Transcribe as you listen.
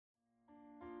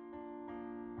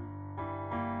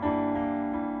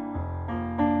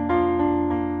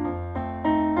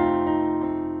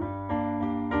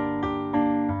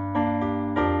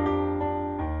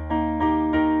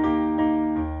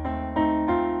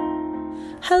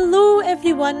Hello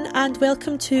everyone and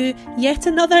welcome to yet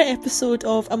another episode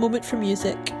of A Moment for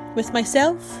Music with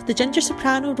myself, the ginger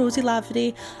soprano Rosie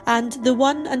Lavery and the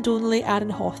one and only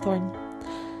Aaron Hawthorne.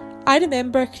 I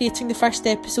remember creating the first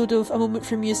episode of A Moment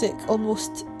for Music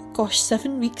almost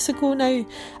 7 weeks ago now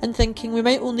and thinking we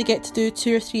might only get to do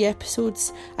 2 or 3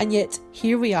 episodes, and yet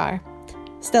here we are.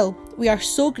 Still, we are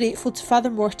so grateful to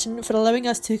Father Morton for allowing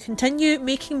us to continue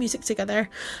making music together,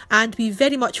 and we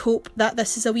very much hope that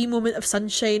this is a wee moment of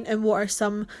sunshine in what are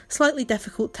some slightly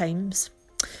difficult times.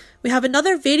 We have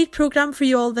another varied programme for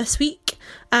you all this week,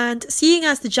 and seeing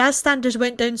as the jazz standards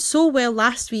went down so well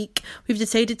last week, we've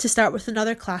decided to start with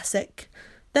another classic.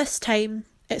 This time,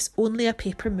 it's Only a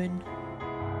Paper Moon.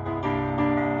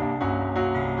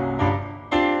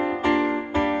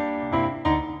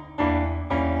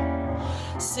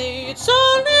 Say it's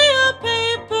only a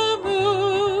paper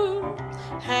moon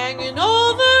hanging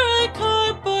over a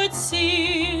cardboard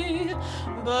sea,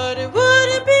 but it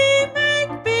wouldn't be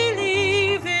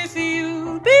make-believe if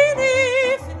you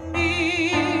believe in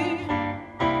me.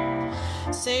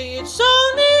 Say it's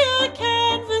only a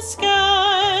canvas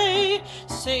sky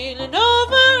sailing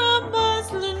over a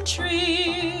muslin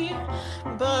tree,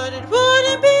 but it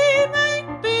wouldn't be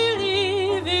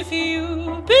make-believe if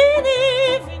you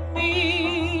believe in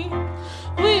me.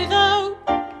 Without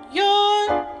your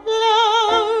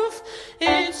love,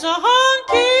 it's a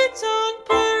honky-tonk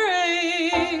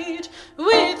parade.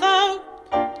 Without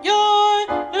your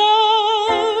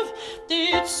love,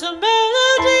 it's a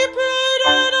melody played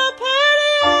at a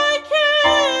penny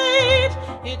arcade.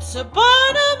 It's a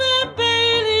Barnum and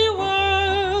Bailey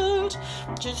world,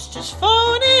 just as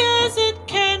phony as it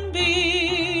can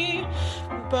be,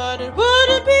 but it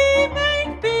wouldn't be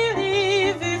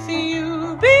make-believe if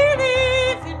you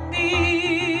believe in me.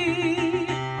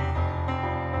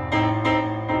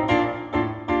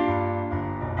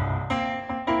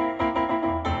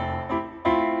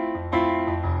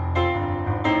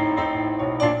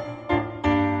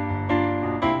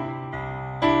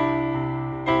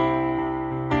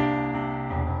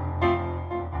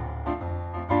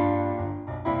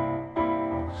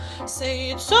 Say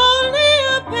it's only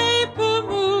a paper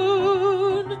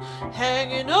moon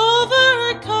hanging over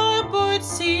a cardboard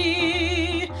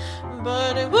sea,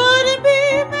 but it wouldn't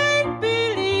be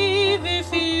make-believe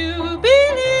if you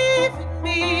believe in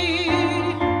me.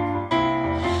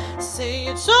 Say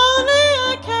it's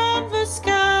only a canvas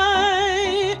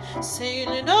sky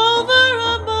sailing over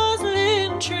a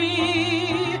muslin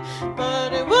tree,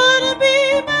 but it wouldn't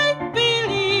be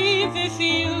make-believe if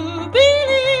you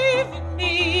believe in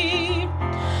me.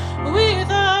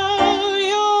 Without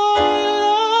your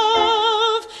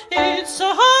love, it's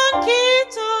a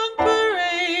honky-tonk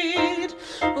parade.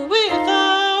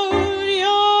 Without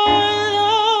your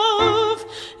love,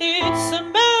 it's a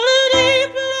melody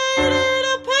played at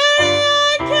a penny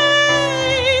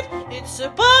arcade. It's a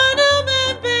Barnum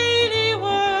and Bailey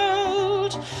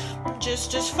world,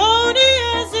 just as phony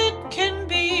as it can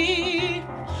be,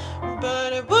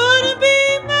 but it wouldn't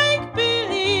be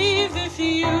make-believe if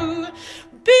you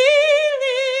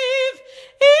believe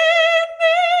in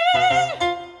me.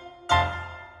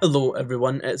 Hello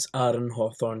everyone, it's Aaron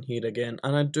Hawthorne here again,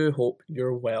 and I do hope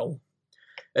you're well.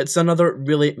 It's another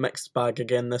really mixed bag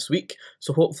again this week,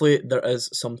 so hopefully there is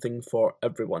something for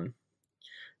everyone.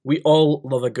 We all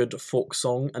love a good folk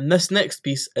song, and this next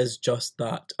piece is just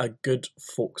that, a good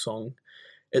folk song.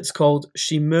 It's called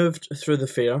She Moved Through the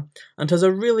Fair, and has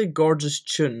a really gorgeous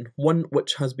tune, one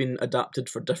which has been adapted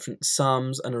for different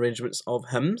psalms and arrangements of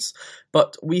hymns,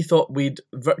 but we thought we'd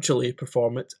virtually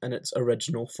perform it in its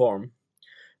original form.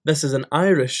 This is an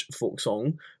Irish folk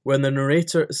song when the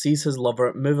narrator sees his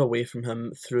lover move away from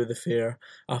him through the fair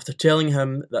after telling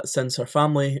him that since her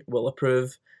family will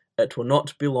approve, it will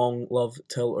not be long, love,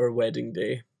 till our wedding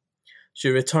day. She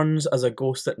returns as a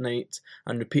ghost at night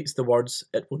and repeats the words,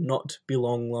 "It will not be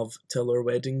long, love, till our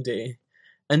wedding day,"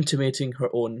 intimating her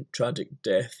own tragic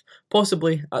death,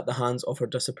 possibly at the hands of her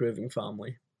disapproving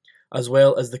family, as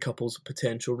well as the couple's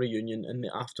potential reunion in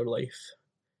the afterlife.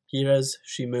 Here is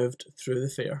She Moved Through the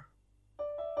Fair.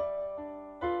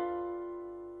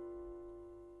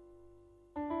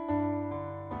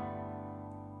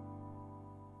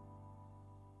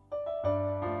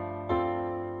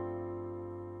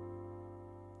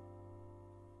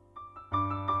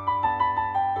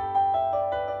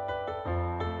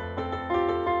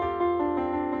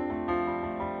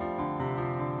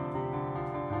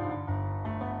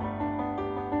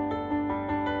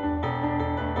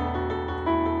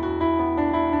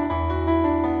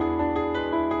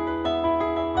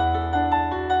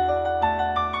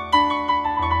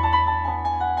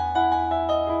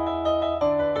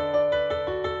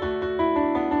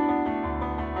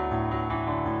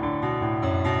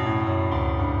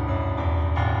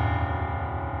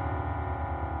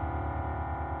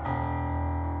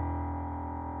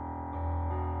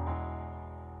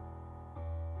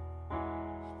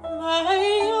 My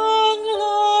young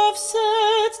love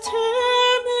said to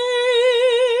me,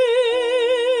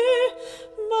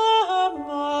 my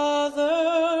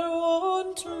mother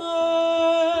won't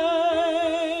mind,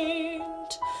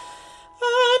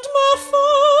 and my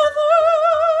father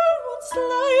won't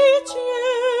slight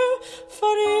you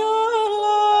for your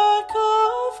lack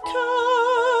of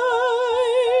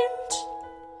kind.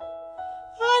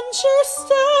 And she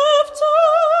stepped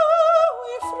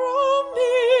away from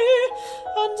me,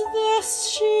 and this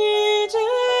she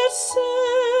did say,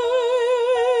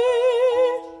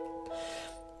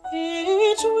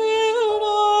 it will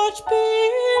not be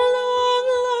long,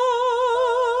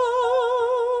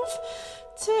 love,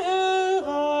 till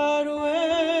our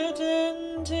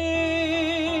wedding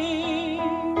day.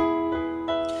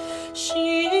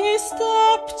 She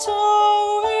stepped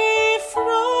away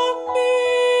from me,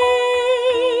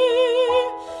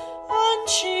 and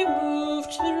she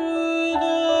moved through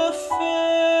the fair,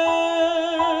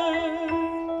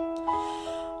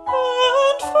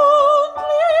 and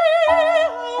fondly I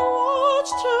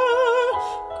watched her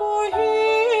go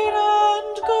here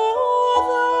and go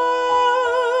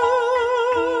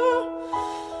there.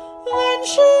 Then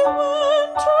she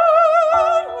went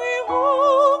her way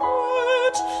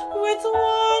homeward with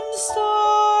one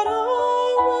star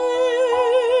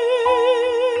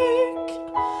awake,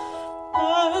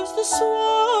 as the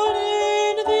swan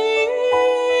in the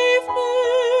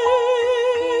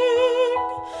evening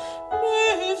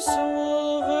moves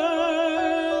over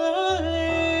the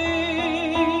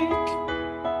lake.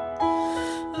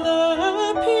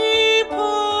 The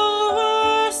people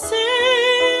were saying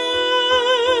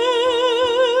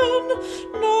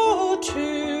no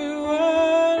two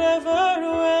were ever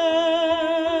wed,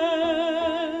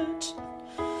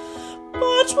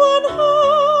 but one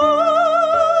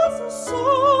has a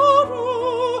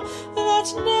sorrow that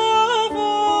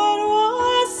never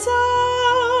was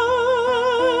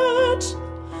sad.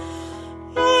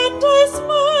 And I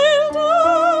smiled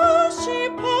as she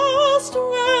passed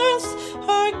with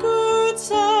her goods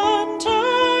and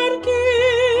her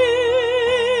gear,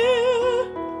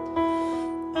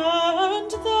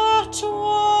 and that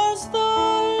was the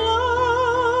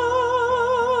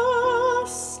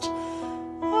last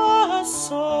I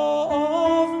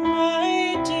saw of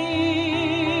my dear.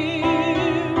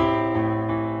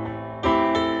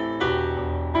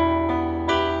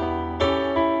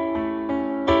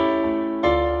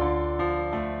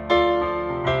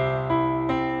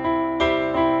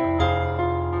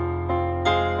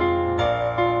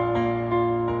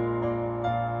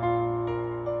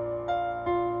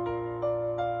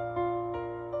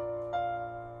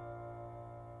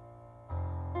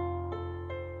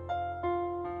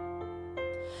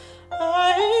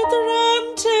 I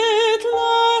dreamt it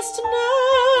last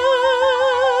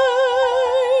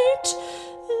night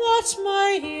that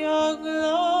my young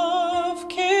love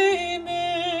came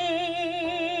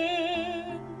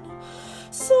in.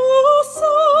 So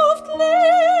softly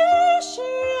she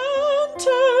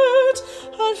entered,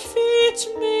 her feet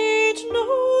made no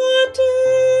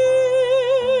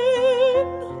din.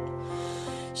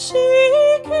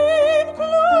 She came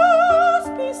close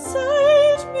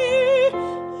beside me,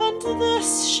 and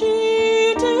this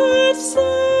she did say,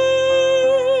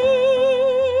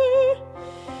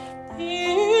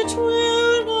 it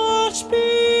will not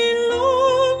be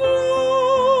long,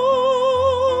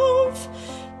 love,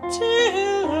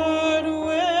 till our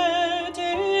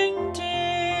wedding day.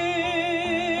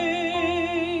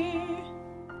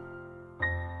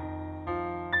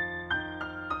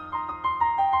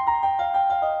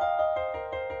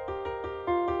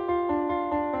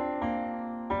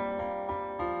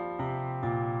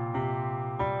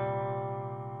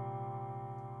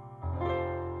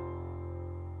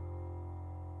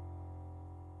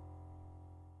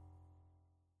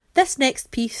 This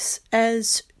next piece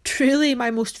is truly my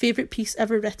most favourite piece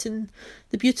ever written,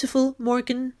 the beautiful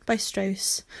Morgan by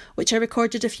Strauss, which I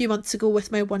recorded a few months ago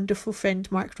with my wonderful friend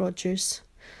Mark Rogers.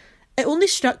 It only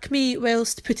struck me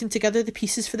whilst putting together the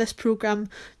pieces for this programme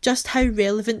just how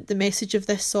relevant the message of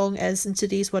this song is in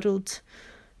today's world.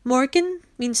 Morgen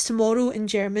means tomorrow in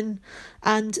German,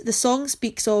 and the song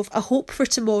speaks of a hope for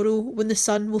tomorrow when the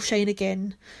sun will shine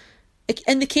again.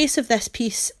 In the case of this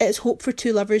piece, it is hope for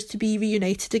two lovers to be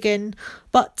reunited again,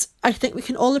 but I think we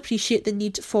can all appreciate the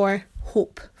need for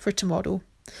hope for tomorrow.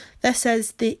 This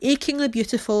is the achingly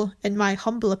beautiful, in my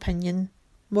humble opinion,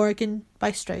 Morgen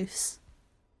by Strauss.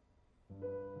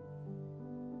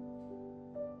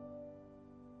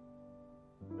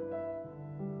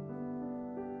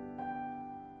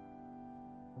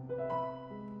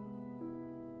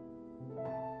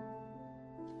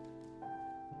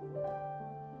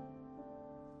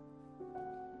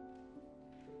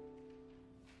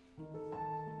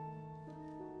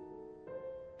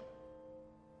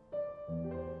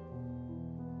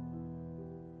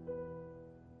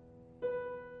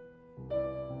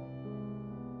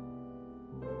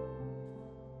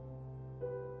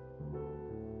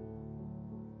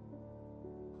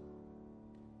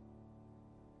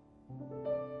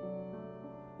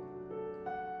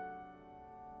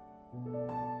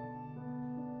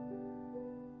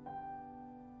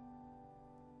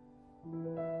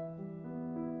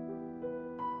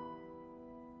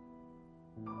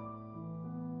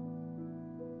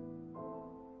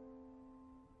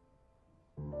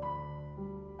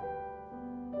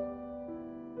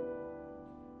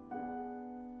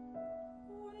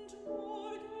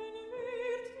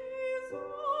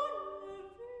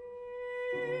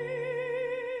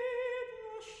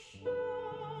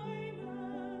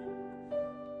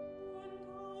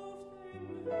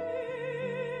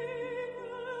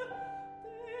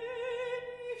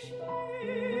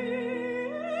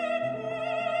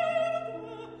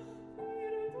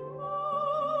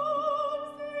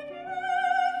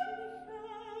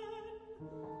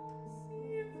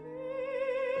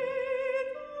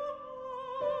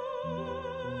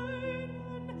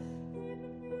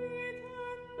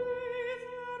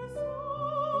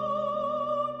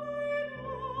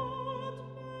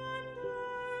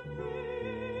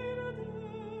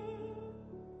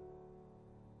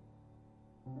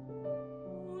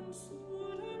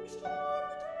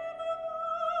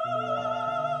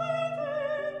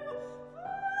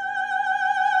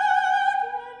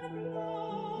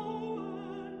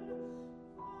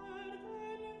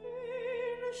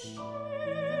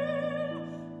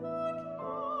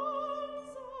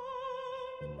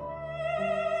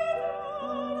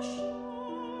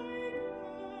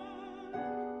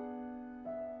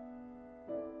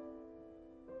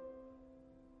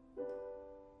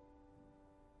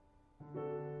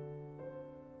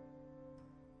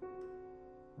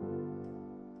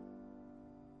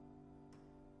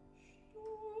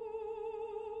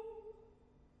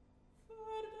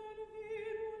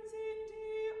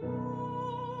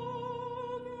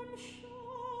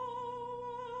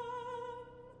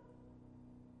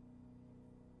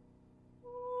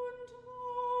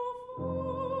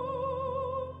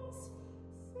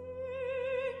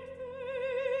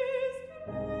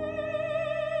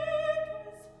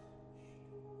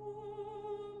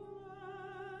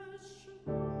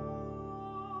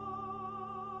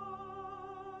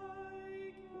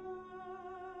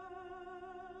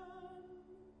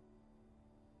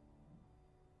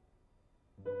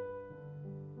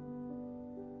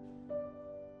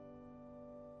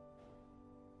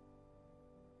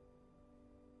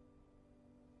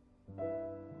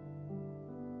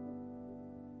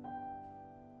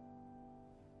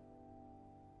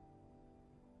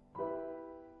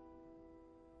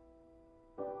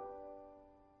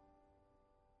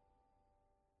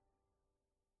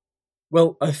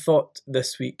 Well, I thought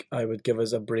this week I would give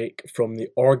us a break from the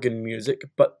organ music,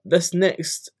 but this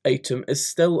next item is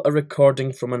still a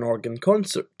recording from an organ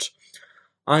concert.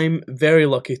 I'm very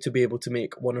lucky to be able to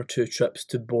make 1 or 2 trips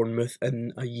to Bournemouth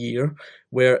in a year,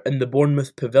 where in the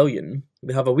Bournemouth Pavilion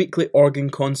they have a weekly organ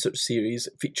concert series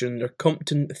featuring their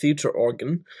Compton Theatre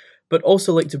organ, but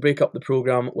also like to break up the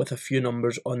programme with a few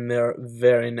numbers on their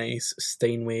very nice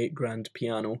Steinway grand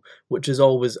piano, which is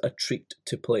always a treat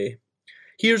to play.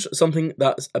 Here's something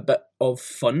that's a bit of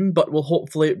fun, but will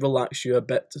hopefully relax you a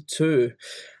bit too.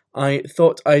 I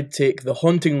thought I'd take the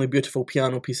hauntingly beautiful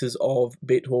piano pieces of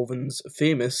Beethoven's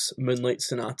famous Moonlight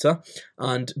Sonata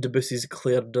and Debussy's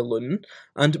Clair de Lune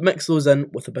and mix those in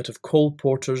with a bit of Cole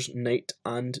Porter's Night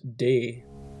and Day.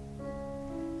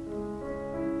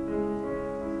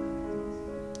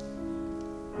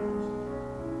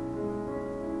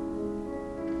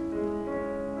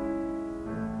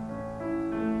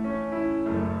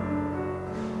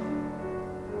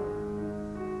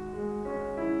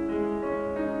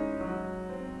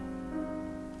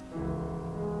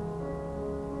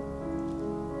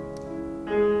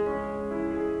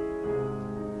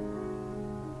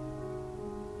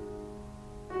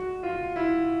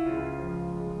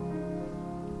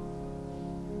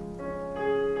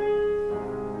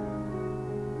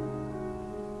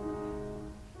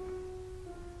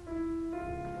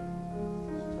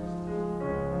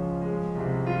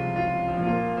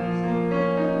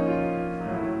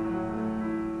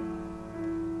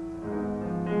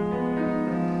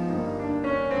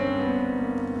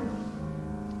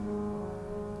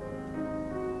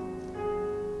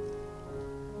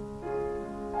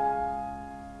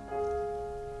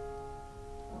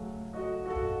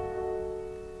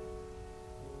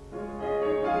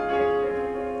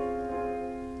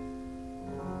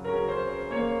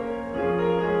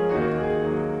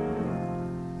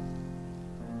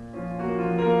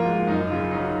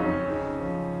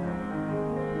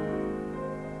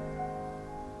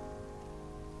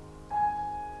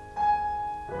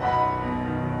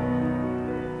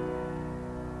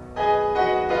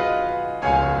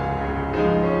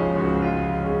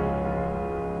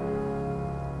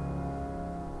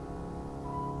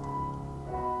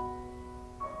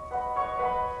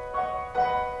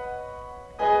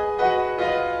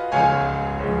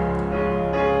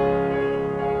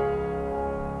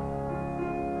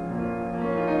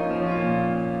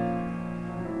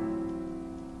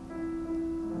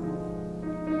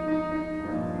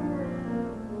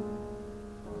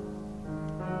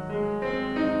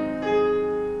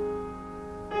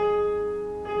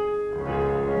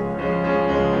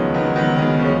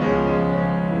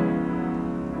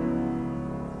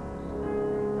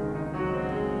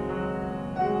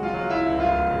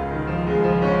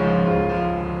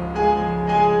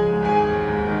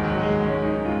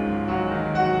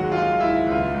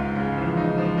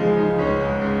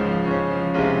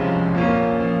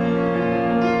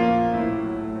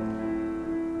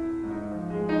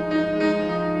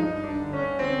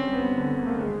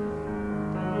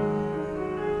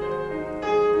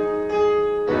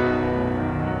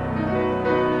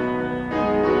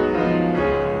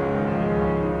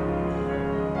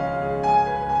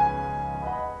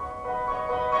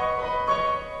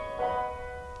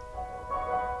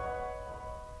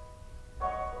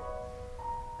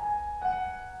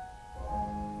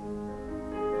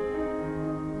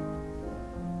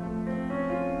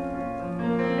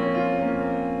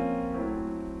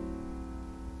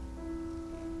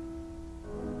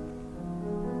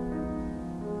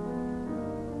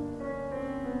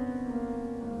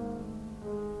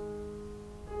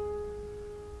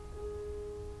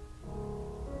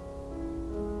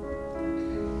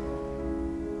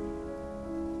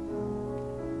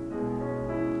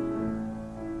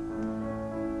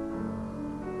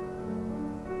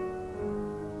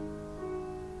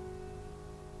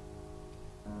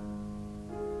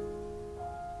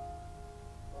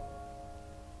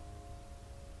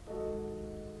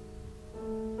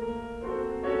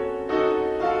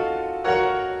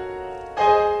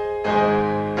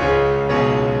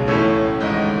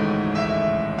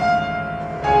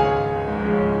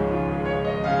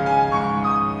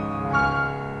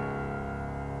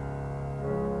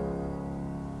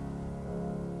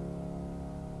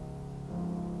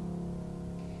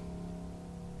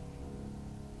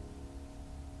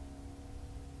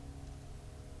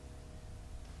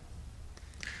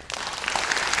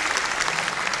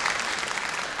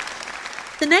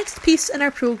 The next piece in our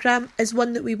programme is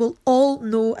one that we will all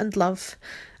know and love.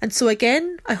 And so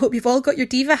again, I hope you've all got your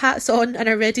diva hats on and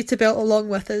are ready to belt along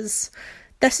with us.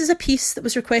 This is a piece that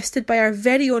was requested by our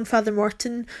very own Father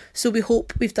Morton, so we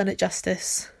hope we've done it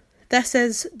justice. This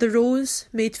is The Rose,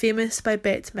 made famous by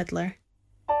Bette Midler.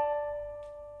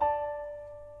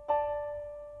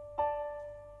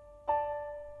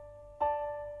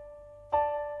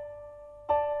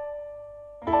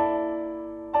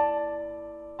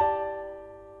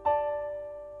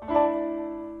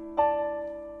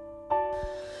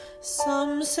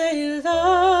 Some say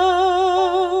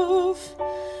love,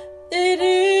 it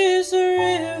is a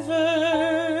river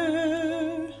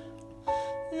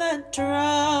that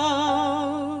drowns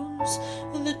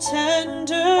the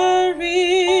tender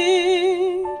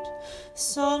reed.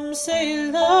 Some say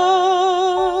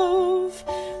love,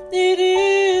 it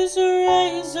is a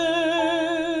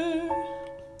razor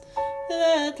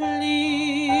that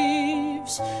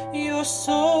leaves your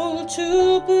soul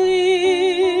to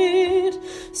bleed.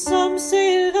 Some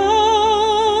say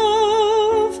love,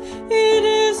 it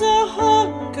is a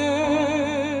hunger,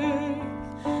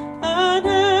 an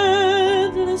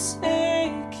endless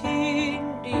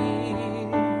aching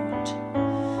need.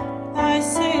 I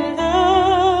say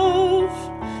love,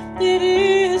 it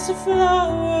is a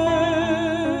flower,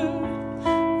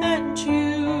 and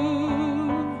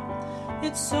you,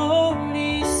 it's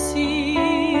only seed.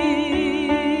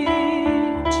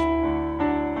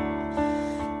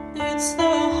 It's the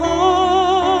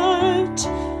heart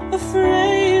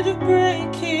afraid of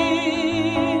breaking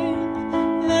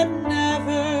that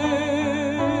never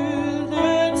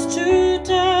learns to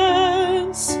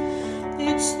dance.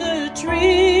 It's the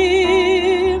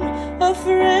dream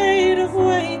afraid of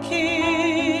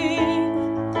waking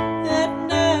that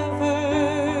never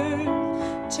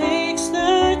takes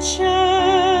the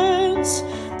chance.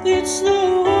 It's the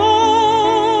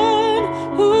one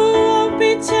who won't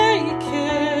be taken,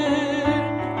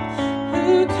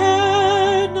 who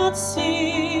cannot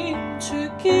seem to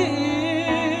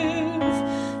give,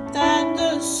 and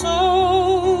the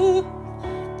soul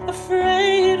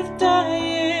afraid of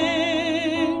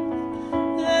dying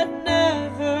that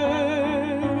never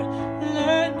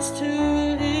learns to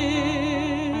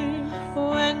live.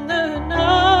 When the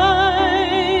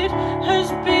night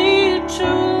has been too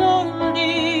lonely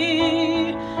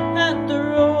and the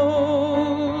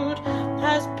road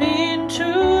has been too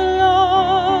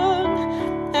long,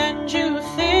 and you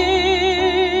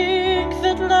think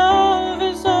that love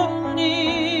is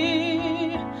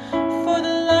only for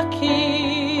the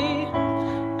lucky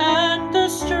and the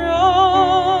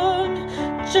strong,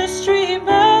 just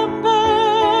remember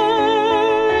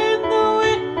in the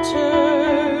winter,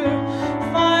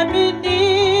 far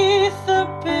beneath the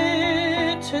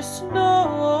bitter snow,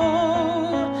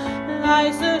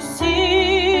 lies a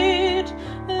seed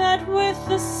that with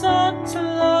the sun's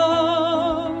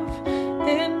love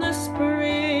in the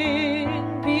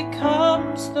spring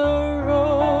becomes the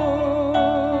rose.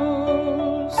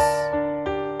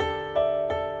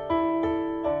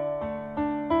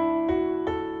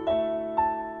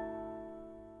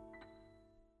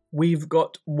 We've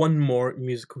got one more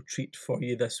musical treat for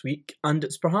you this week, and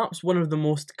it's perhaps one of the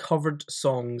most covered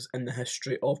songs in the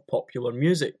history of popular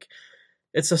music.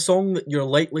 It's a song that you're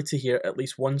likely to hear at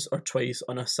least once or twice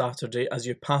on a Saturday as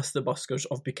you pass the buskers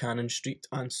of Buchanan Street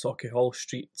and Sauchiehall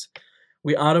Street.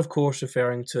 We are, of course,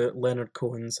 referring to Leonard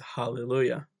Cohen's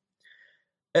Hallelujah.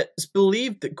 It's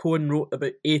believed that Cohen wrote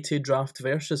about 80 draft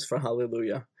verses for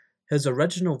Hallelujah. His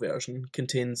original version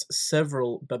contains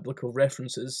several biblical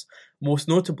references, most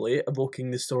notably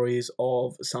evoking the stories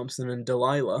of Samson and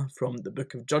Delilah from the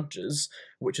Book of Judges,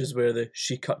 which is where the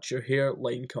 "she cut your hair"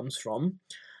 line comes from,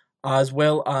 as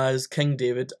well as King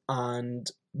David and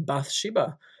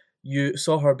Bathsheba. You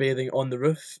saw her bathing on the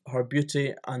roof, her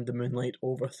beauty and the moonlight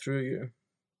overthrew you.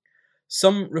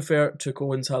 Some refer to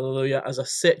Cohen's Hallelujah as a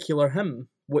secular hymn,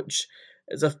 which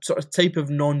is a sort of type of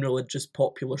non-religious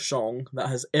popular song that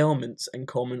has elements in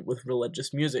common with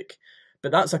religious music,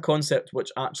 but that's a concept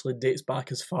which actually dates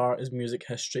back as far as music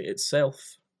history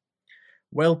itself.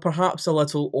 While perhaps a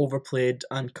little overplayed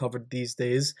and covered these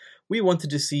days, we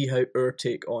wanted to see how our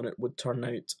take on it would turn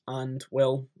out, and,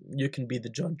 well, you can be the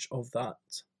judge of that.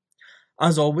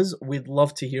 As always, we'd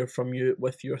love to hear from you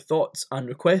with your thoughts and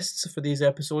requests for these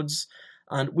episodes,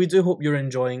 and we do hope you're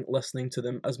enjoying listening to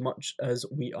them as much as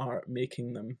we are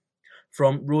making them.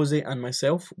 From Rosie and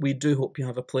myself, we do hope you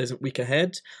have a pleasant week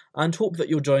ahead, and hope that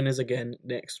you'll join us again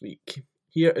next week.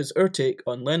 Here is our take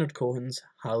on Leonard Cohen's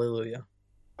Hallelujah.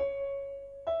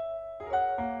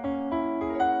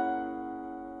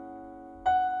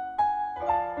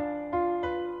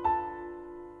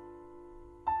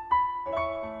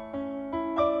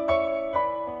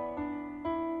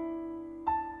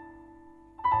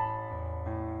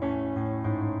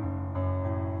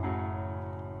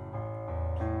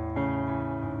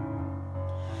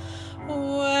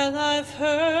 Well,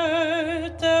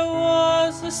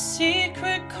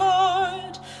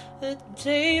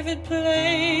 David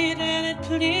played and it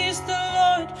pleased the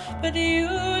Lord, but you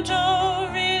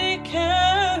don't really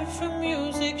care for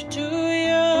music, do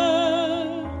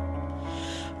ya?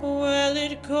 Well,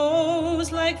 it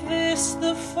goes like this: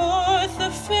 the fourth,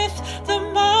 the fifth, the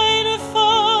minor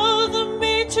fall, the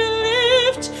major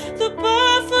lift, the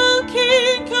baffled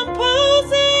king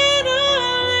composing.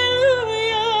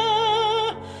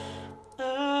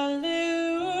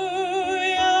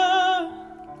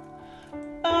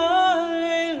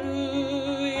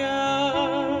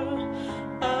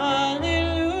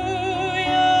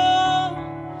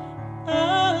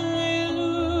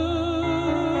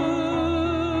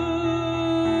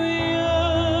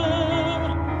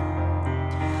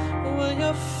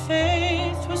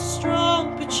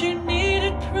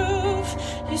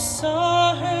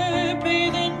 Saw her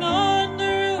bathing on the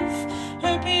roof,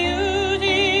 her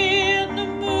beauty in the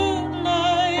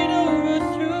moonlight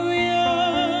overthrew you.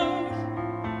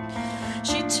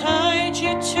 She tied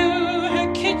you to her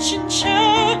kitchen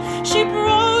chair, she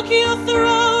broke your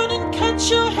throne and cut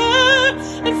your hair,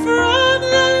 and from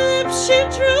the lips she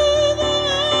drew the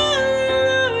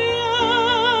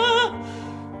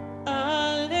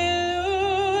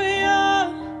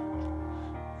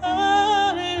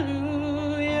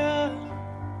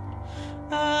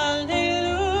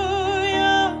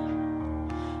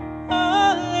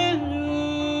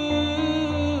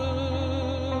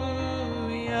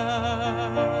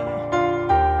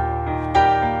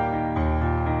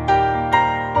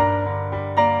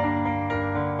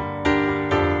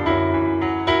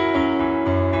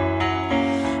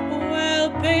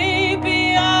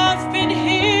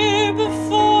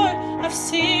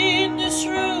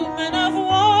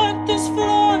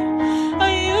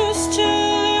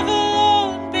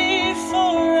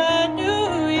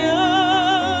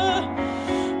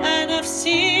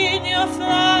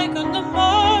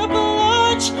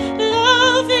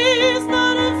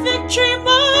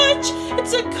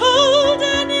it's a cold